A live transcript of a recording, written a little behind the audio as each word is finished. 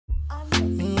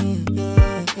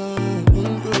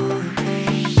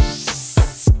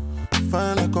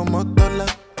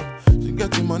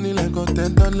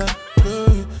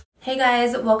Hey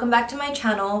guys, welcome back to my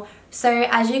channel. So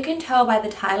as you can tell by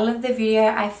the title of the video,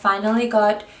 I finally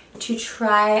got to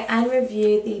try and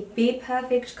review the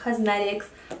BPerfect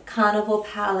Cosmetics Carnival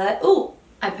palette. Ooh,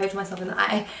 I poked myself in the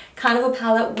eye. Carnival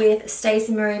palette with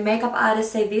Stacey Marie makeup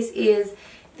artist. So this is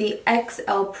the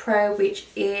XL Pro, which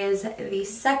is the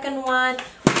second one.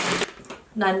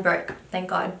 None broke, thank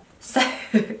God.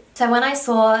 So when I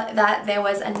saw that there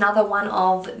was another one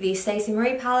of the Stacey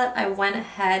Marie palette, I went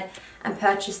ahead and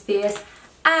purchased this.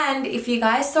 And if you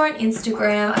guys saw on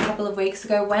Instagram a couple of weeks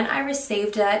ago when I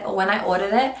received it, or when I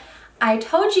ordered it, I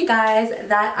told you guys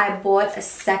that I bought a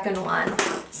second one.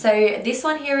 So this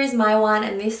one here is my one,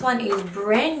 and this one is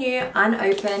brand new,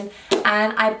 unopened,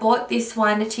 and I bought this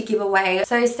one to give away.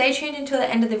 So stay tuned until the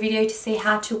end of the video to see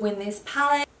how to win this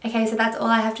palette. Okay, so that's all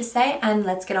I have to say, and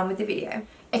let's get on with the video.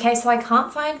 Okay, so I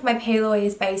can't find my P.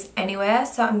 Louise base anywhere,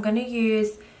 so I'm going to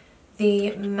use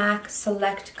the MAC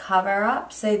Select Cover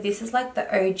Up. So this is like the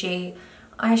OG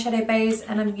eyeshadow base,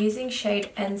 and I'm using shade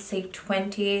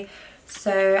NC20.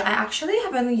 So I actually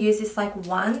have only used this like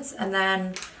once, and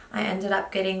then I ended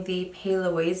up getting the P.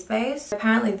 Louise base.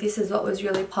 Apparently this is what was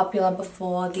really popular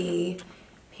before the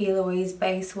P. Louise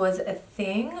base was a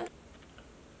thing.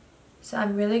 So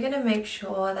I'm really going to make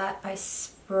sure that I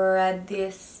spread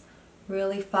this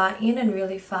really far in and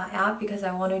really far out, because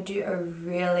I want to do a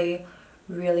really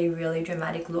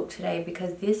dramatic look today.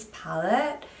 Because this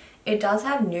palette, it does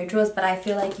have neutrals, but I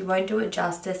feel like you won't do it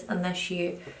justice unless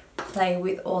you play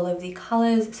with all of the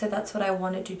colors. So that's what I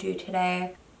wanted to do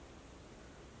today.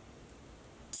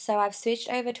 So I've switched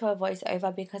over to a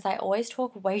voiceover because I always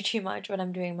talk way too much when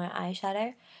I'm doing my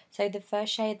eyeshadow. So the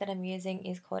first shade that I'm using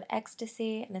is called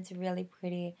Ecstasy, and it's a really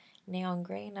pretty neon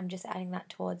green. I'm just adding that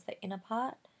towards the inner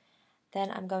part. Then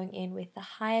I'm going in with the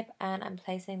Hype, and I'm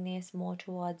placing this more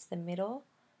towards the middle.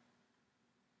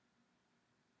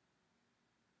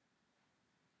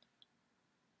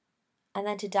 And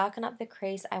then to darken up the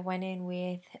crease, I went in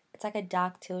with, it's like a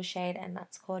dark teal shade, and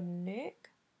that's called Nuke.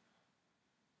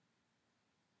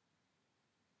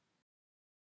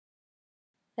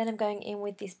 Then I'm going in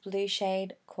with this blue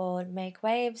shade called Make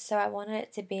Waves. So I wanted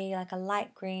it to be like a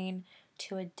light green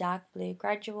to a dark blue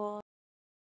gradual.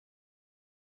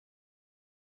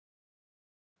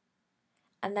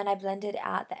 And then I blended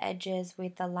out the edges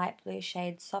with the light blue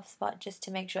shade Soft Spot, just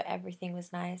to make sure everything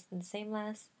was nice and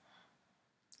seamless.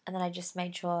 And then I just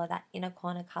made sure that inner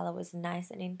corner color was nice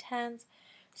and intense.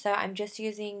 So I'm just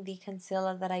using the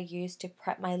concealer that I used to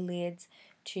prep my lids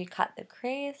to cut the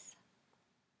crease.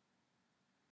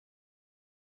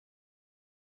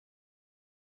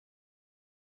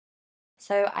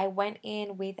 So I went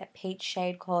in with a peach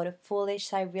shade called Foolish.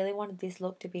 So I really wanted this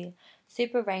look to be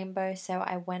super rainbow, so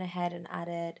I went ahead and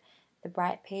added the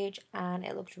bright peach, and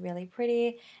it looked really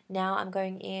pretty. Now I'm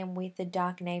going in with the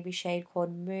dark navy shade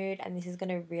called Mood, and this is going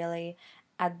to really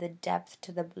add the depth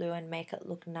to the blue and make it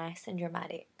look nice and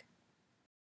dramatic.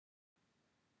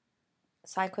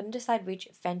 So I couldn't decide which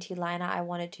Fenty liner I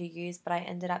wanted to use, but I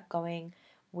ended up going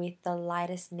with the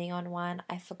lightest neon one.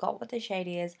 I forgot what the shade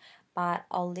is, but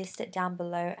I'll list it down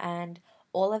below. And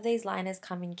all of these liners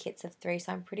come in kits of 3,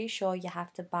 so I'm pretty sure you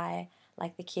have to buy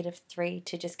like the kit of 3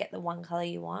 to just get the one color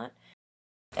you want.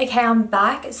 Okay, I'm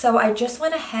back. So I just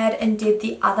went ahead and did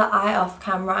the other eye off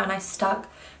camera, and I stuck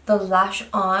the lash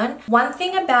on. One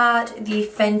thing about the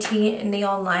Fenty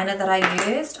neon liner that I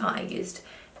used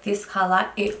this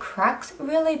color, it cracks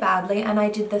really badly, and I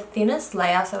did the thinnest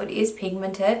layer, so it is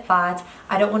pigmented, but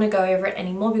I don't want to go over it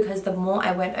anymore, because the more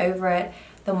I went over it,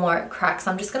 the more it cracks.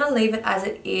 So I'm just going to leave it as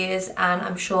it is, and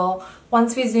I'm sure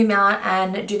once we zoom out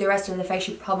and do the rest of the face,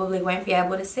 you probably won't be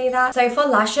able to see that. So for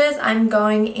lashes, I'm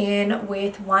going in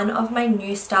with one of my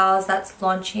new styles that's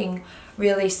launching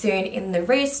really soon in the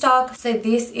restock. So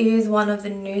this is one of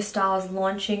the new styles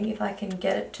launching, if I can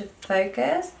get it to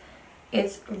focus.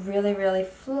 It's really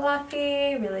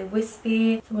fluffy, really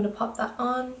wispy. So I'm going to pop that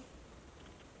on.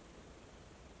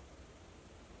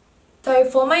 So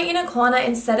for my inner corner,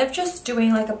 instead of just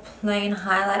doing like a plain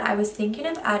highlight, I was thinking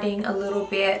of adding a little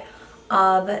bit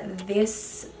of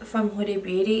this from Huda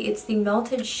Beauty. It's the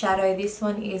Melted Shadow. This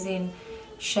one is in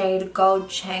shade Gold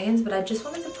Chains, but I just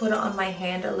wanted to put it on my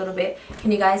hand a little bit.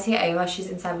 Can you guys hear Ava? She's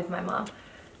inside with my mom.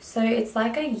 So it's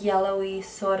like a yellowy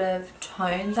sort of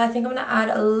tone. So I think I'm going to add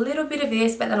a little bit of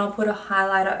this, but then I'll put a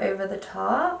highlighter over the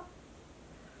top.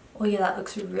 Oh yeah, that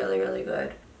looks really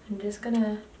good. I'm just going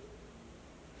to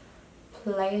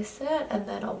place it, and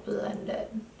then I'll blend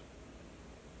it.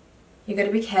 You got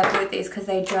to be careful with these because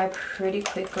they dry pretty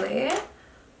quickly.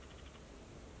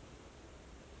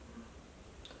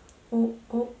 Oh.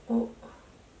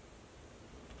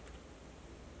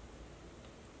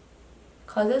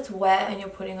 because it's wet and you're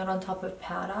putting it on top of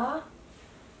powder,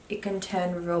 it can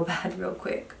turn real bad real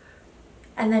quick.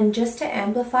 And then just to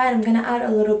amplify it, I'm going to add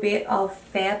a little bit of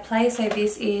Fair Play. So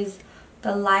this is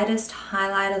the lightest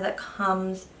highlighter that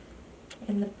comes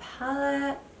in the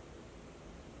palette.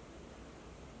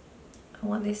 I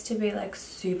want this to be like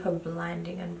super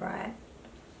blinding and bright.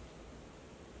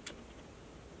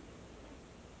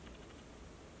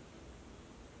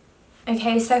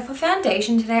 Okay, so for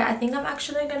foundation today, I think I'm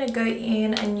actually going to go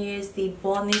in and use the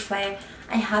Born This Way.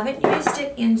 I haven't used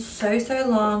it in so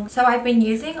long. So I've been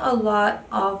using a lot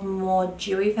of more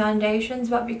dewy foundations,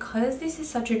 but because this is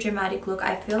such a dramatic look,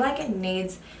 I feel like it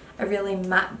needs a really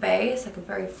matte base, like a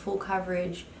very full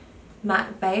coverage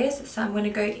matte base. So I'm going to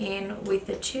go in with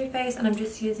the Too Faced, and I'm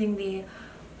just using the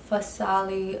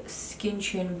Farsali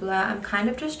Skintune Blur. I'm kind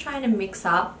of just trying to mix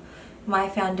up my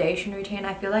foundation routine.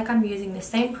 I feel like I'm using the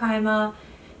same primer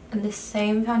and the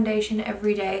same foundation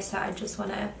every day, so I just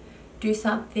want to do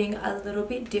something a little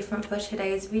bit different for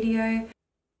today's video.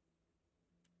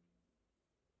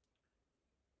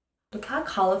 Look how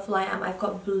colourful I am. I've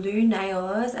got blue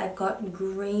nails, I've got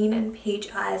green and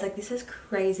peach eyes. Like, this is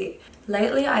crazy.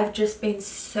 Lately I've just been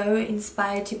so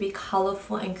inspired to be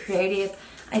colourful and creative.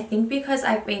 I think because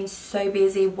I've been so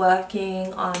busy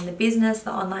working on the business,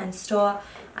 the online store,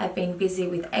 I've been busy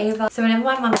with Ava. So whenever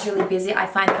my mum's really busy, I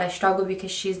find that I struggle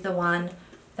because she's the one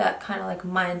that kind of like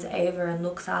minds Ava and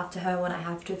looks after her when I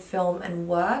have to film and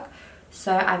work.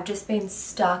 So I've just been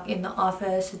stuck in the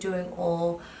office doing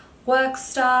all work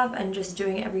stuff and just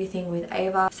doing everything with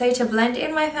Ava. So to blend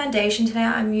in my foundation today,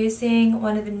 I'm using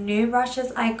one of the new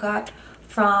brushes I got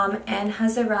from Anne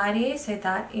Hazarati. So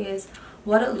that is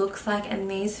what it looks like,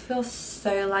 and these feel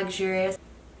so luxurious.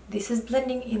 This is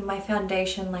blending in my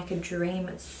foundation like a dream.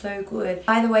 It's so good.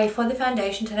 By the way, for the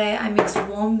foundation today, I mixed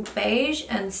warm beige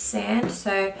and sand.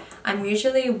 So I'm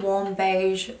usually warm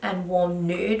beige and warm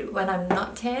nude when I'm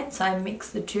not tan, so I mix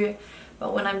the two.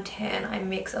 But when I'm tan, I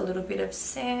mix a little bit of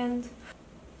sand.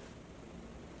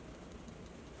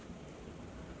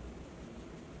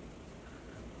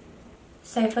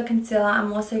 So for concealer,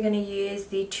 I'm also going to use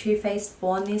the Too Faced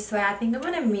Born This Way. I think I'm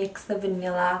going to mix the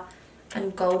vanilla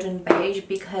and golden beige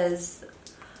because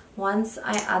once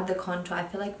I add the contour, I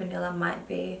feel like vanilla might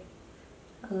be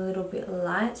a little bit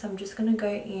light. So I'm just going to go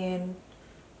in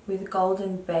with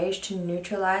golden beige to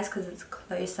neutralize because it's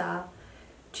closer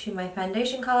to my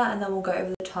foundation color, and then we'll go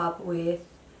over the top with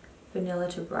vanilla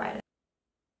to brighten.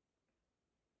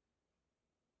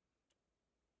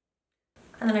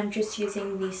 And then I'm just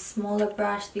using the smaller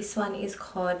brush. This one is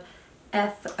called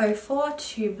F04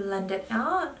 to blend it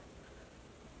out.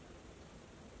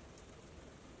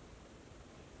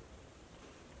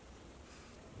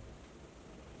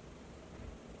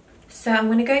 So I'm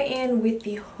going to go in with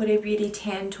the Huda Beauty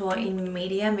Tantour in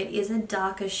medium. It is a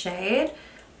darker shade,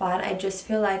 but I just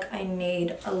feel like I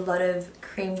need a lot of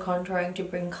cream contouring to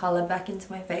bring colour back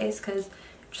into my face because it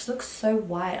just looks so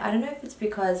white. I don't know if it's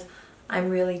because I'm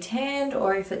really tanned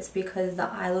or if it's because the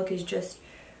eye look is just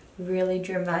really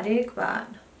dramatic, but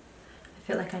I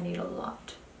feel like I need a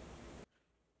lot.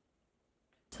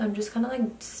 So I'm just kind of like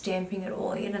stamping it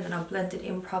all in, and then I'll blend it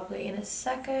in properly in a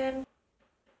second.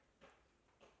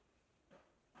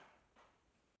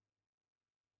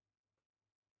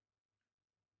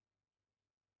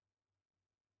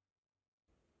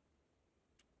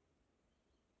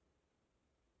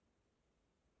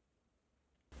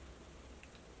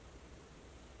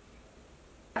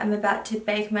 I'm about to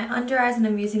bake my under eyes, and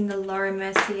I'm using the Laura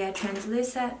Mercier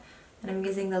translucent, and I'm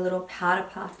using the little powder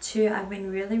puff too. I've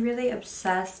been really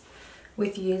obsessed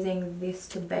with using this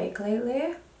to bake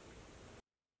lately.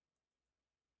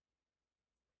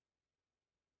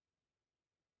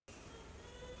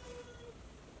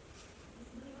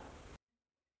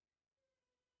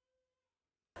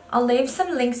 I'll leave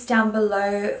some links down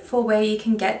below for where you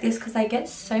can get this because I get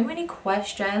so many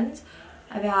questions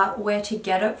about where to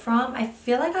get it from. I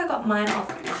feel like I got mine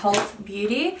off Cult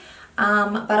Beauty,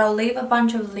 but I'll leave a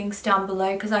bunch of links down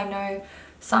below because I know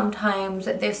sometimes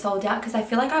they're sold out, because I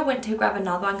feel like I went to grab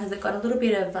another one because it got a little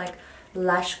bit of like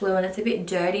lash glue and it's a bit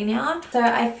dirty now. So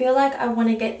I feel like I want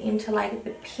to get into like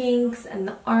the pinks and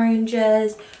the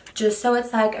oranges, just so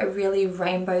it's like a really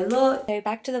rainbow look. So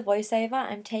back to the voiceover,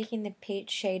 I'm taking the peach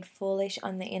shade Foolish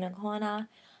on the inner corner.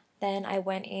 Then I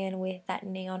went in with that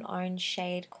neon orange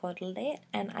shade called Lit,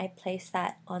 and I placed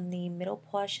that on the middle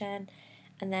portion.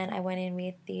 And then I went in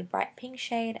with the bright pink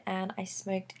shade and I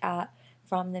smoked out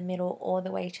from the middle all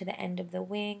the way to the end of the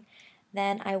wing.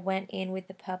 Then I went in with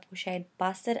the purple shade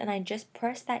Busted, and I just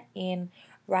pressed that in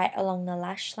right along the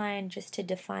lash line just to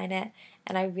define it,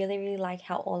 and I really like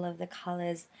how all of the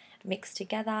colors mix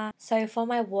together. So for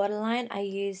my waterline, I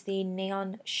use the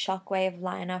Neon Shockwave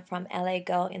liner from LA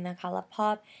Girl in the color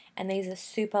Pop, and these are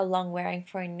super long wearing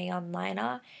for a neon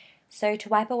liner. So to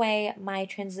wipe away my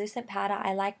translucent powder,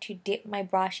 I like to dip my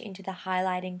brush into the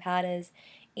highlighting powders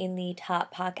in the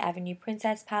Tarte Park Avenue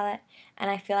Princess palette, and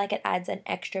I feel like it adds an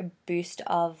extra boost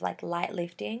of like light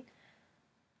lifting.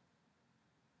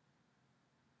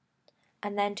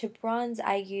 And then to bronze,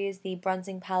 I use the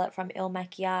bronzing palette from Il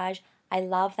Makiage. I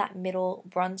love that middle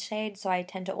bronze shade, so I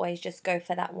tend to always just go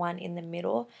for that one in the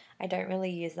middle. I don't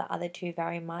really use the other two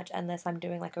very much unless I'm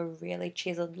doing like a really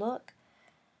chiseled look.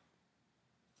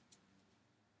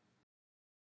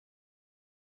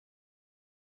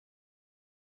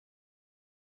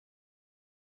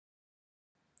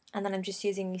 And then I'm just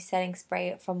using the setting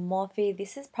spray from Morphe.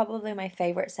 This is probably my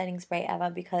favorite setting spray ever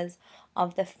because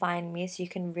of the fine mist. You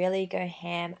can really go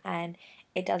ham and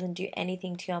it doesn't do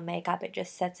anything to your makeup. It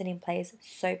just sets it in place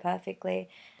so perfectly.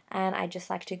 And I just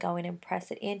like to go in and press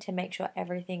it in to make sure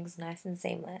everything's nice and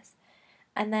seamless.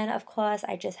 And then of course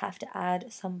I just have to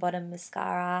add some bottom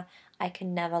mascara. I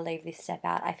can never leave this step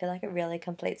out. I feel like it really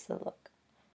completes the look.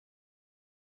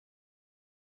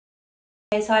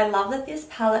 Okay, so I love that this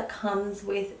palette comes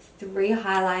with 3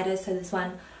 highlighters. So this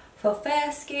one for fair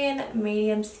skin,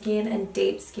 medium skin, and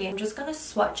deep skin. I'm just going to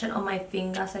swatch it on my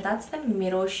finger. So that's the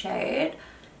middle shade.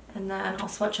 And then I'll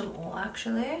swatch them all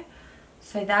actually.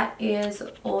 So that is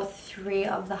all 3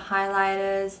 of the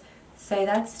highlighters. So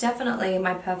that's definitely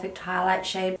my perfect highlight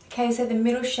shade. Okay, so the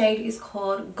middle shade is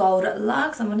called Gold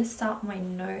Luxe. I'm going to start on my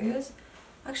nose.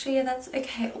 Actually, yeah, that's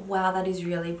okay. Wow, that is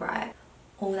really bright.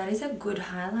 Oh, that is a good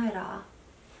highlighter.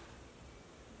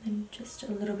 And just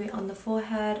a little bit on the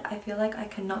forehead. I feel like I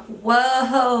cannot,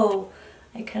 whoa!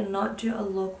 I cannot do a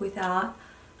look without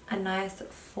a nice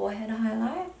forehead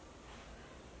highlight.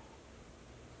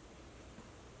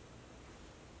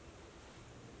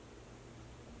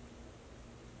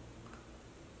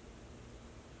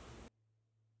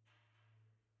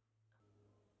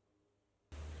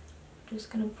 Just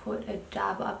gonna put a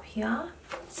dab up here.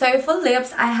 So for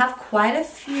lips, I have quite a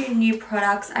few new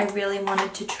products I really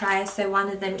wanted to try. So one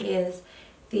of them is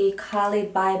the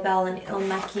Carli, Bybel and Il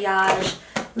Makiage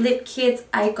lip kits.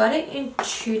 I got it in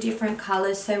 2 different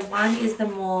colors. So one is the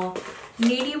more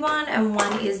nudie one and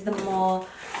one is the more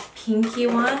pinky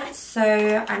one.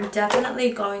 So I'm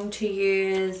definitely going to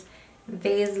use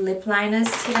these lip liners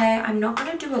today. I'm not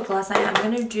going to do a gloss liner. I'm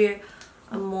going to do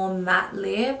a more matte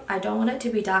lip. I don't want it to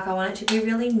be dark. I want it to be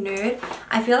really nude.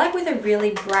 I feel like with a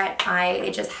really bright eye,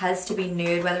 it just has to be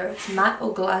nude. Whether it's matte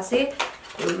or glossy,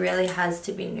 it really has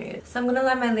to be nude. So I'm going to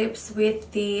line my lips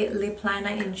with the lip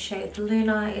liner in shade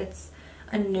Luna. It's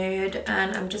a nude,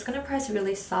 and I'm just going to press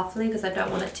really softly because I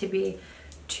don't want it to be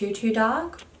too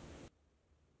dark.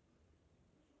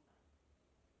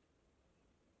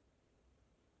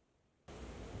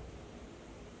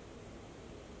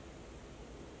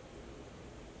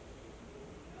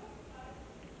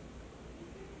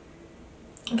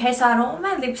 Okay, so I don't want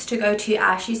my lips to go too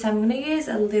ashy, so I'm going to use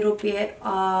a little bit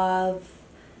of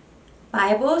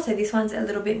Bybel. So this one's a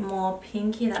little bit more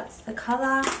pinky, that's the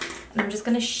colour. And I'm just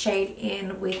going to shade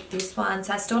in with this one.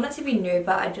 So I still want it to be nude,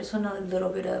 but I just want a little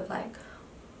bit of like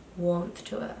warmth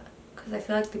to it, because I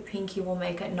feel like the pinky will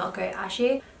make it not go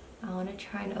ashy. I want to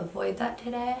try and avoid that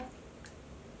today.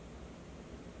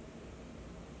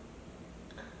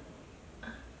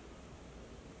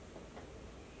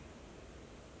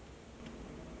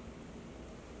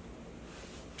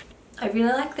 I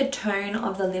really like the tone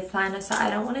of the lip liner, so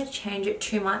I don't want to change it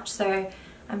too much. So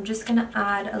I'm just going to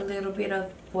add a little bit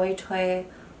of Boy Toy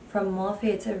from Morphe.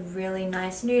 It's a really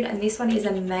nice nude, and this one is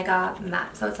a Mega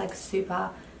Matte, so it's like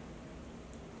super,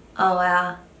 oh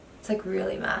wow, it's like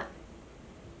really matte.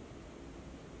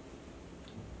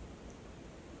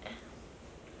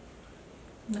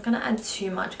 I'm not going to add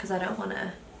too much because I don't want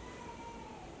to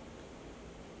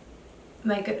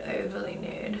make it overly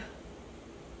nude.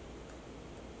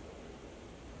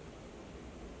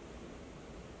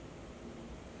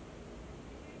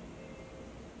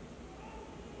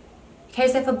 Okay,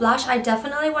 so for blush, I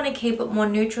definitely want to keep it more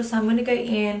neutral, so I'm going to go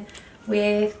in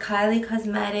with Kylie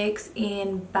Cosmetics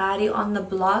in Baddie on the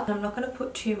Block. I'm not going to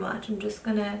put too much. I'm just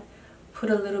going to put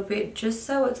a little bit just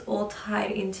so it's all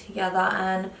tied in together,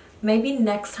 and maybe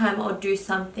next time I'll do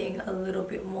something a little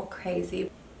bit more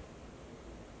crazy.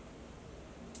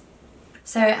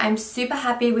 So I'm super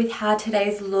happy with how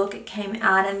today's look came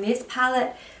out, and this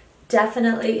palette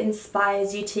definitely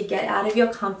inspires you to get out of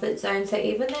your comfort zone. So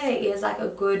even though it is like a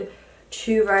good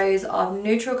 2 rows of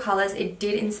neutral colors. It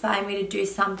did inspire me to do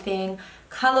something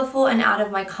colorful and out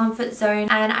of my comfort zone,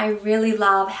 and I really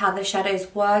love how the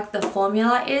shadows work. The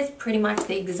formula is pretty much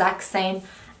the exact same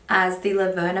as the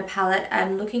Laverna palette,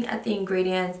 and looking at the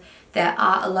ingredients, there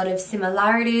are a lot of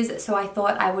similarities, so I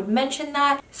thought I would mention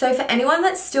that. So for anyone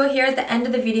that's still here at the end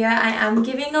of the video, I am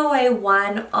giving away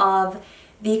one of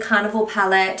the Carnival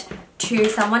palette to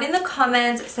someone in the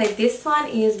comments. So this one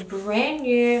is brand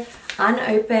new,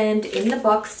 unopened, in the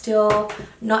box still,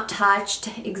 not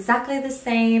touched, exactly the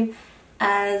same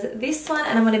as this one,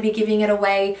 and I'm going to be giving it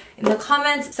away in the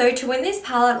comments. So to win this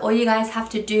palette, all you guys have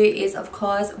to do is, of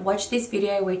course, watch this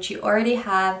video, which you already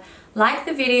have, like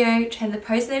the video, turn the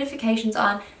post notifications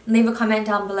on, and leave a comment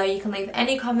down below. You can leave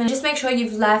any comment. Just make sure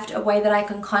you've left a way that I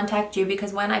can contact you,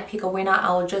 because when I pick a winner,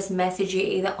 I'll just message you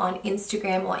either on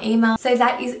Instagram or email. So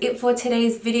that is it for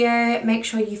today's video. Make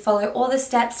sure you follow all the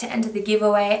steps to enter the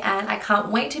giveaway, and I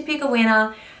can't wait to pick a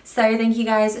winner. So thank you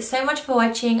guys so much for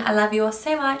watching. I love you all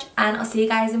so much, and I'll see you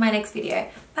guys in my next video.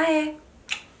 Bye!